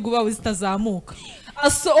z'abanyagihugu babo zitazamuka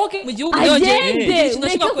mu gihugu yongeye ikintu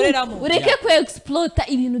kibakoreramo ureke ku exploiter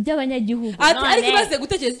ibintu by'abanyagihugu ariko ibaze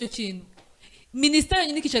gutekereza icyo kintu Ministeri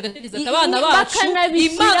yonyine ikicaga tegeza abana bacu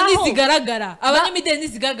impano nizigaragara abanyamideli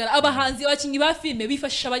nizigaragara abahanzi abakinyi ba filme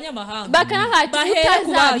bifashisha abanyamahanga bahera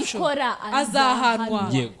ku bacu azahanwa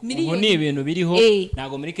ubu ni ibintu biriho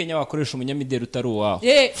ntago muri Kenya bakoresha umunyamideli utari uwaho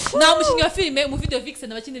nta mukinyi wa filme mu video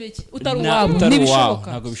vixen abakindi biki utari uwaho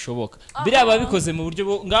ntago bishoboka biriya babikoze mu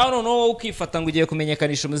buryo ngaho noneho wowe ukifata ngo ugiye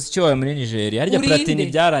kumenyekanisha umuziki wawe muri Nigeria harya platini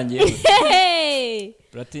byarangiye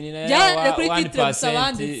Platini na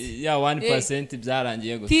 1%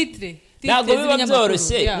 byarangiye gusa titre ntabwo biba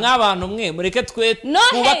byoroshye nk'abantu mwe mureke twe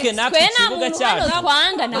twubake natwe ikibuga cyacu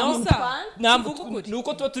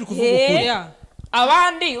nuko tuba turi kuvuga ukuri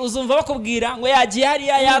abandi uzumva bakubwira ngo yagiye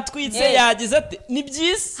hariya yatwitse yagize ati ni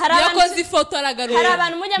byiza yakoze ifoto aragarura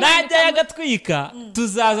najya yagatwika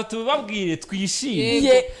tuzaza tubabwire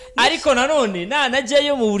twishime ariko nanone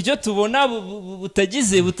najyayo mu buryo tubona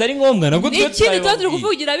butagize butari ngombwa nabwo twe ikindi tuba turi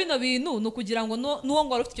kuvugira bino bintu ni ukugira ngo n'uwo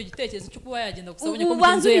ngo wari ufite icyo gitekerezo cyo kuba yagenda gusa abonye ko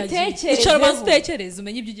mugenzi we yagiye icara ubanza utekereze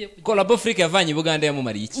umenye ibyo ugiye kugira Collabo Africa yavanye Buganda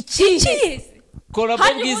yamumariye iki Collabo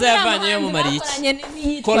Bwiza yavanye mu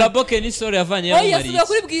Mariki Collabo Kenisore yavanye mu Mariki yasubiye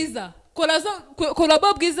kuri Bwiza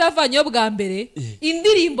Collabo Bwiza yavanye bwa mbere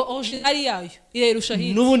indirimbo original yayo irerusha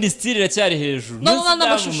hino nubundi style iracyari hejuru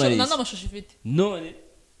n'amashusho ifite none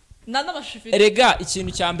n'amashusho ifite erega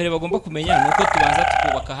ikintu cya mbere bagomba kumenya nuko tubanza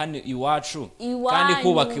tukubaka hano iwacu kandi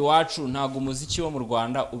kubaka iwacu ntago umuziki wo mu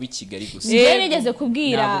Rwanda ubi Kigali gusa nigeze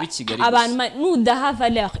kubwira abantu nudaha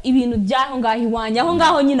valeur ibintu byaho ngaho iwanya aho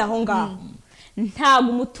ngaho nyine aho ngaho ntago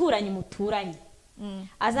umuturanyi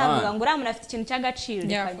azavuga ngo uramuntu afite ikintu cy'agaciro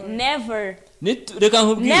never reka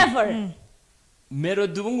nkubwire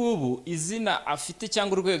Melody ubu ngubu izina afite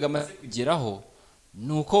cyangwa urwego amaze kugeraho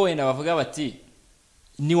nuko wenda bavuga bati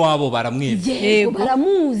ni wabo baramwemera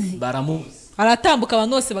baramuzi aratambuka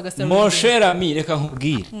abantu bose bagasarura mon cher ami reka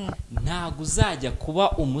nkubwire ntago uzajya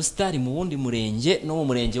kuba umusitari mu wundi murenge no mu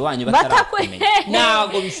murenge wanyu batarakumenya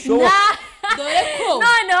ntago bishoboka dore ko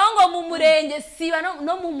noneho ngo mu murenge siba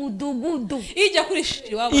no mu mudugudu ijya kuri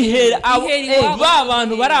shiri wabo ba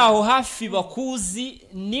bantu bari aho hafi bakuzi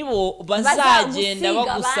nibo bazagenda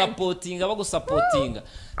bagusapotinga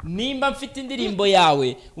nimba mfite indirimbo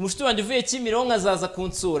yawe umushiti wanjye uvuye Kimironko azaza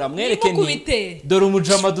kunsura mwereke ni dore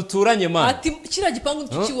umujama duturanye man ati kira gipangu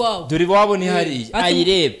cy'iki wawe dore wabo ni hari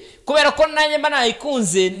ayirebe kubera ko nanjye mba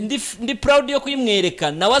nayikunze ndi proud yo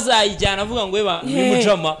kuyimwereka nawe azayijyana avuga ngo ni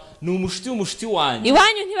mujama ni umushiti wanjye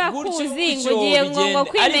iwanyu ntibakuzi ngo ugiye ngo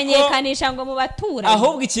kwimenyekanisha ngo mu batura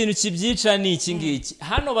ahubwo ikintu kibyica ni iki ngiki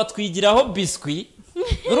hano batwigiraho biswi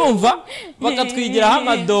urumva bakatwigiraho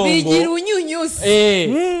amadongo bigira unyunyusi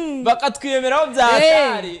bakatwiyemeraho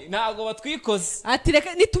byatari ntago batwikoze ati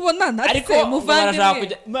reka nitubonana ariko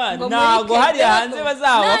muvandimwe ntago hari hanze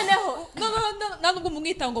bazaba nubwo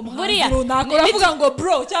mumwita ngo muhanzi runaka uravuga ngo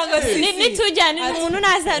bro cyangwa sisi nitujyana umuntu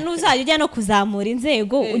nuzajya ujya no kuzamura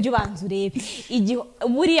inzego ujye ubanza urebe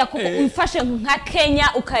buriya kuko ufashe nka Kenya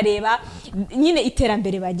ukareba nyine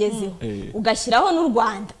iterambere bagezeho ugashyiraho n'u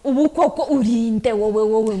Rwanda ubu koko urinde wowe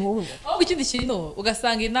aho ikindi kintu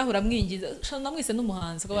ugasanga inahura mwingiza shana mwise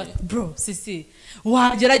n'umuhanzi ko bro sisi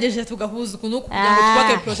wagerageje tugahuza ukuntu kugira ngo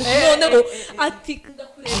twake process none ati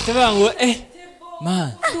ndakureba ngo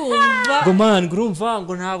man urumva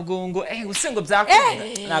ngo ntabwo ngo usengo byakunda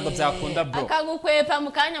ntabwo byakunda bro akagukwepa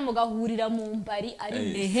mu kanya mugahurira mu mbari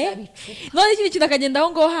ari none ikindi kintu akagenda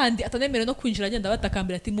aho ngaho handi atanemere no kwinjira agenda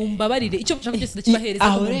batakambira ati mumbabarire icyo mushaka cyose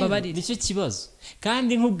ndakibahereza ko mumbabarire nicyo kibazo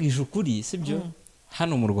kandi nkubwije ukuri sibyo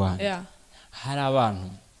hano mu Rwanda hari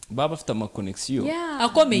abantu baba bafite ama connection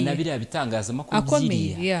akomeye na biriya bitangazamakuru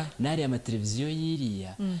byiriya nari amateleviziyo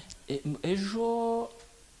yiriya ejo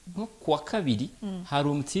nko kuwa kabiri hari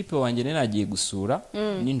umutipe wanjye nagiye gusura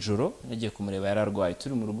ninjoro nagiye kumureba yararwaye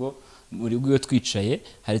turi mu rugo muri rwo twicaye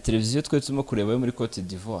hari televiziyo twe turimo kureba yo muri Côte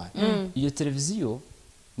d'Ivoire iyo televiziyo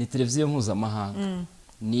ni televiziyo mpuzamahanga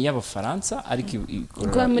ni y'Abafaransa ariko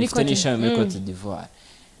ifite n'ishami muri Côte d'Ivoire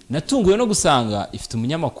natunguwe no gusanga ifite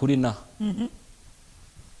umunyamakuru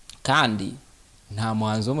kandi nta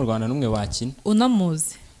muhanzi wo mu Rwanda n'umwe wakina.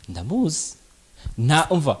 Unamuzi? Ndamuzi.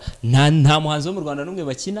 Nta muhanzi wo mu Rwanda n'umwe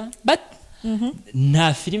bakina,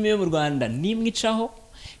 nta filime yo mu Rwanda nimwe icaho,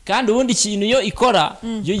 kandi ubundi ikintu yo ikora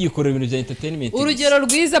yo yikorera ibintu bya entertainment. Urugero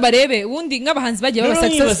rwiza barebe ubundi nk'abahanzi bagiye baba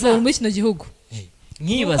successful muri kino gihugu.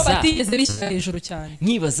 Nkibaza batigeze bishyira hejuru cyane.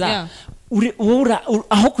 Nkibaza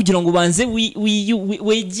aho kugira ngo ubanze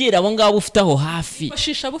wegera abo ngabo ufite aho hafi,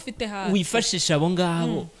 wifashisha abo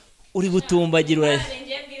ngabo uri gutumbagira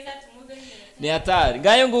ni hatari.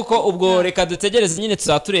 Ngayo nguko ubwo reka dutegereze nyine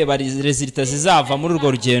tuzatureba resulta zizava muri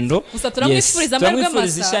urwo rugendo.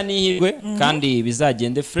 Turamwifuriza ishya n'ihirwe kandi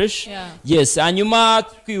bizagende fresh. Yes, hanyuma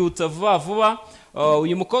twihuta vuba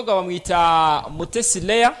uyu mukobwa bamwita Mutesi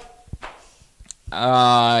Leya,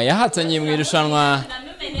 yahatanye mu irushanwa.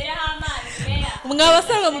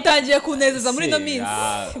 Mwabasanga mutangiye kunezeza muri no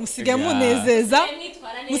minsi, musige munezeza,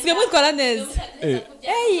 musige mwitwara neza.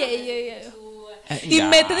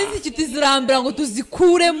 Impeta n'izikiti zirambira ngo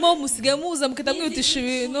tuzikuremo, musige muza mukita mwihutisha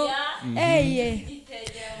ibintu.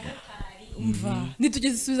 Umva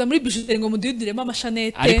nitugeze isubiza muri bijuteri ngo mududiremo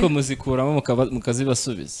amashanete, ariko muzikuramo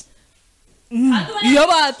mukazibasubiza iyo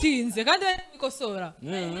batinze kandi bari kubikosora.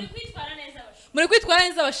 Muri kwitwara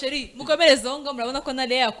neza abasheri, mukomereza aho ngaho. Murabona ko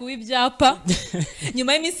nari yakuba ibyapa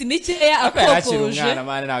nyuma y'iminsi mikeya apropoje.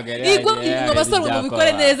 Igwa ngo basore ngo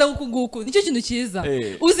bikore neza nk'uku nguku, nicyo kintu cyiza.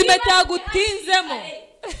 Uzimeta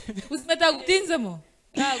yagutinzemo.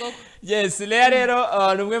 Yes, Leya rero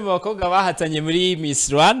ni umwe mu bakobwa bahatanye muri Miss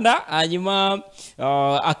Rwanda, hanyuma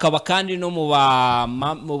akaba kandi no mu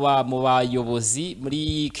bayobozi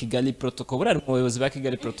muri Kigali Protocol. Buri mu bayobozi ba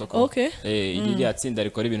Kigali Protocol. Iri yatsinda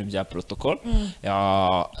rikora ibintu bya protocol.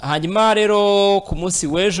 Hanyuma rero ku munsi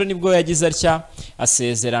w'ejo nibwo yagize atya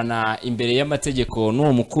asezerana imbere y'amategeko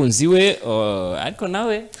n'uwo mukunzi we, ariko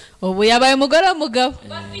nawe ubu yabaye umugore w'umugabo.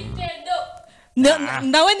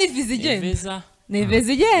 Nawe ni viza igenda. Ni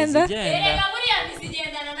viza igenda. Erega buriya viza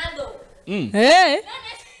igendana na do.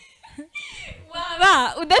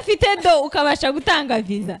 Waba udafite do ukabasha gutanga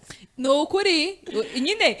viza. No ukuri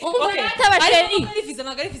nyine okay viza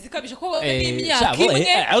nagari viza kabisha ko imyaka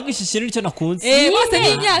imwe aho gishishira icyo nakunze bose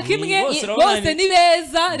ni imyaka imwe bose ni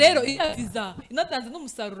beza rero viza inatanze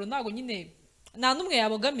n'umusaruro nago nyine nta numwe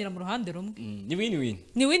yabogamira mu ruhande rumwe.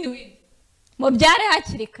 Ni win mu byare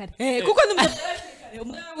hakiri kare kuko ni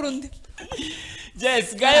umwana Burundi.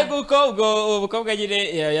 Yes, gaye guko ubwo ubukobwa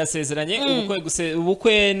nyine yasezeranye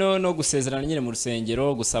ubukwe no gusezerana nyine mu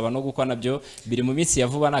rusengero, gusaba no gukwa nabyo biri mu minsi ya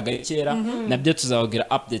vuba nagakera, nabyo tuzabagira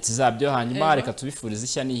updates zabyo. Hanyuma reka tubifuriza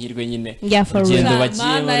ishya n'ihirwe nyine ugendo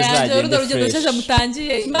bagiye muri zagende fresh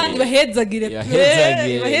mutangiye. Imana ibahezagire.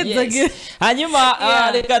 Hanyuma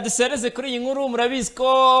reka dusereze kuri iyi nkuru. Murabizi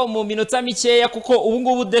ko mu minota mikeya kuko ubu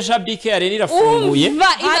ngubu deja BK Arena irafunguye.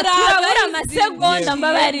 Irabura amasegonda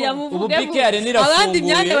mbabarira muvuge BK Arena abandi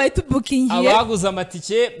imyanya bayitubukingiye, abaguze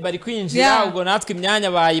amatike bari kwinjira, ubwo natwe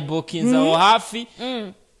imyanya bayibukinza aho hafi.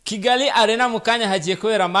 Kigali Arena mu kanya hagiye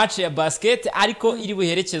kubera match ya basket, ariko iri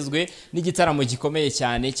buherekezwe n'igitaramo gikomeye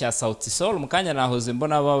cyane cya Sauti Sol. Mu kanya nahoze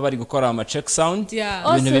mbona bari gukora ama check sound,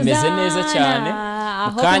 ibintu bimeze neza cyane.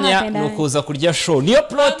 Mu kanya nukuza kurya show, niyo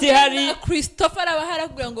plot hari Christopher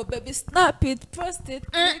abaharagura ngo baby snap it post it.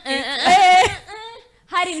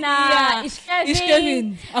 Hari na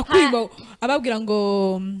Ishkevin akwiba ababwira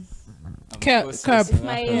ngo curb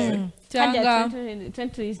cyangwa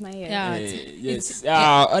 20 is my year. Yes,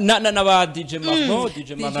 na ba DJ Marno,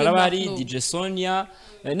 DJ Manarabari, DJ Sonia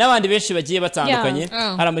n'abandi benshi bagiye batandukanye.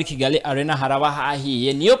 Hari muri Kigali Arena haraba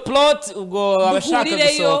hahiye, niyo plot. Ubwo abashaka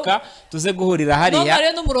gusohoka tuze guhurira hariya.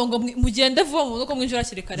 Hari no murongo mugende vuba mu nuko mwinjira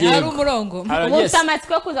kirikare. Hari umurongo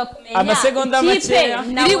ubutamatswe kuza kumenya amasegonda makeya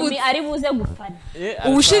ari buze gufana.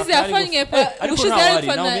 Ubushize yafanye ubushize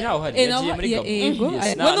yafana yagiye muri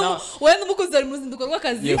Gabo. We n'umukunzi ari mu ruzinduko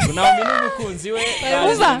rw'akazi. Yego nawe n'umukunzi we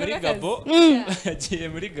muri Gabo. Yagiye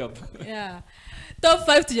muri Gabo. Top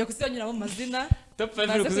 5 tujya kusibanyura mu mazina. Top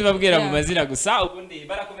 5 kuzibabwira mu mazina gusa, ubundi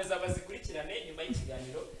barakomeza bazikurikirane nyuma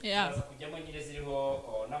y'ikiganiro baza kujyamo nyine ziriho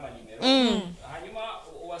n'amanimero. Hanyuma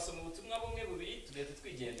uwasoma ubutumwa bumwe bubiri tugahita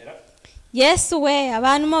twigendera. Yes we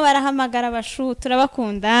abantu mo barahamagara bashu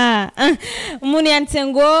turabakunda. Umuntu yanditse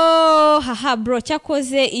ngo haha bro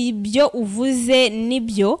cyakoze ibyo uvuze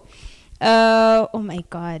nibyo. Oh my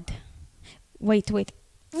god, wait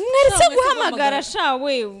mweretse guhamagara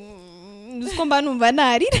shawe uko numva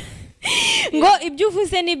narira ngo ibyo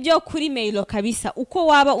uvuze nibyo kuri mail kabisa. Uko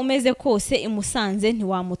waba umeze kose imusanze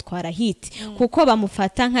ntiwamutwara hit kuko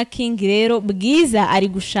bamufata nka king. Rero Bwiza ari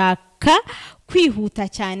gushaka kwihuta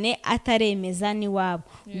cyane ataremeza n'iwabo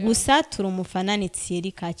gusa turi umufana ni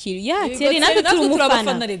Thierry Kacyiru Thierry natwe turi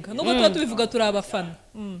umufana nubwo tuba tubivuga turi abafana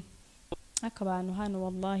akabantu hano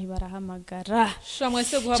wallahi barahamagara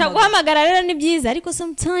mwese guhamagara rero ni byiza ariko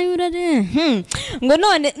sometimes urare ngo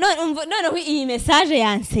none iyi message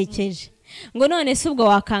yansekeje ngo none se ubwo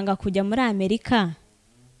wakanga kujya muri Amerika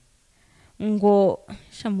ngo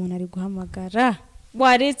umuntu ari guhamagara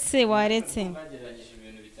waretse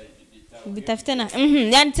bitafite na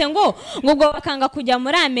yanditse ngo ubwo wakanga kujya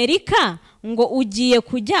muri Amerika ngo ugiye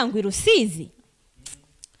kujya ngo Rusizi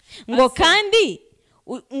ngo kandi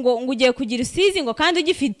ngo ugiye kugira Rusizi ngo kandi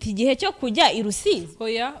ugifite igihe cyo kujya Rusizi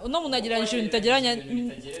oya uno muntu agereranyije ibintu bitageranya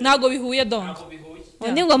ntago bihuye donc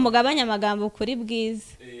undi ngo mugabanya amagambo kuri Bwiza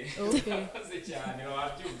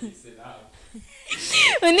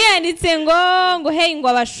undi yanditse ngo hey ngo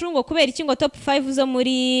abashungo kubera iki ngo top 5 zo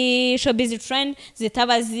muri Showbiz Trendz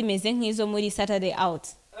zitaba zimeze nk'izo muri Saturday Out.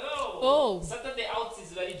 Saturday Out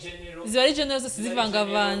is very general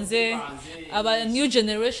zivangavanze aba new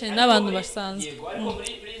generation n'abantu basanzwe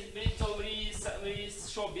muri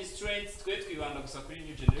Showbiz Trendz twe twibanda gusa kuri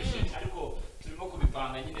new generation ariko turimo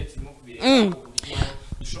kubipanga nyine turimo kubireka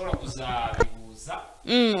dushobora kuzabihuza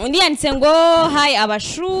undi yanditse ngo hi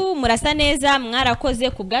abashu murasa neza mwarakoze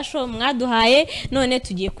ku bwasho mwaduhaye none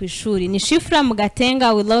tugiye ku ishuri ni Shifra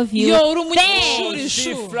Mugatenga we love you yo uri umunyeshuri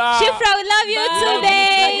Shifra we love you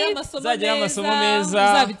today zagira amasomo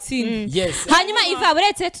meza yes hanyuma iva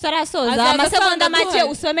buretse tutarasoza amasegonda make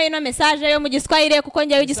usomeye no message yo mu giswahili kuko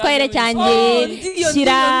njye igiswahili cyanjye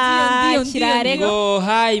kirarego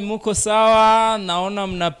hi muko sawa naona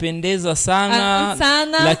mnapendeza sana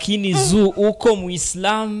lakini uko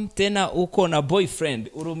Muislam tena uko na boyfriend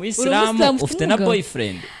uri Muislam ufite na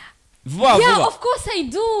boyfriend yeah of course I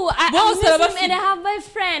do I'm Muslim and I have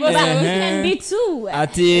boyfriend but you can be too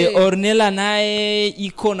ati Ornella naye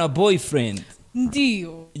iko na boyfriend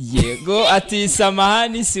ndio yego ati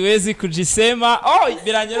samahani siwezi kujisema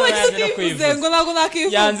biranyera yanze no kwivuga ngo nago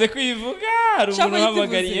nakivuga yanze kwivuga hari umuntu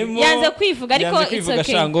uhamagariye yanze kwivuga ariko it's okay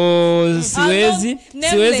shango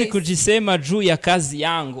siwezi kujisema juu ya kazi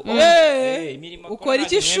yangu ukora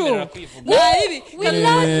iki shu we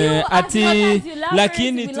love you ati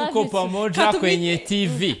lakini tuko pamoja kwenye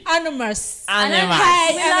TV Animals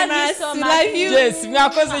yes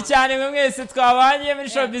mwakoze cyane mwese twabanye muri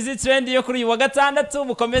Showbiz Trendz yo kuri wa gatandatu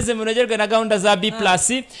mukomeze munogerwe na gahunda za B+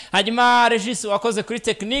 hanyuma Regis wakoze kuri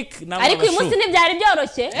technique ariko uyu munsi ntibyari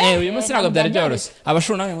byoroshye uyu munsi ntabwo byari byoroshye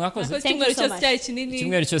abashuru namwe mwakoze icyumweru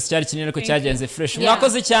cyose cyari kinini ariko cyagenze fresh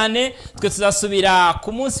mwakoze cyane twe tuzasubira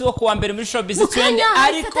ku munsi wo kuwa mbere muri Showbiz Trendz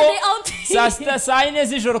ariko saa 4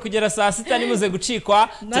 z'ijoro kugera saa 6 nimuze gucikwa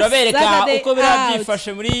turabereka uko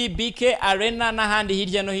birabyifashe muri BK Arena n'ahandi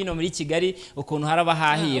hirya no hino muri Kigali ukuntu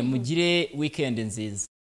harabahahiye mugire weekend nziza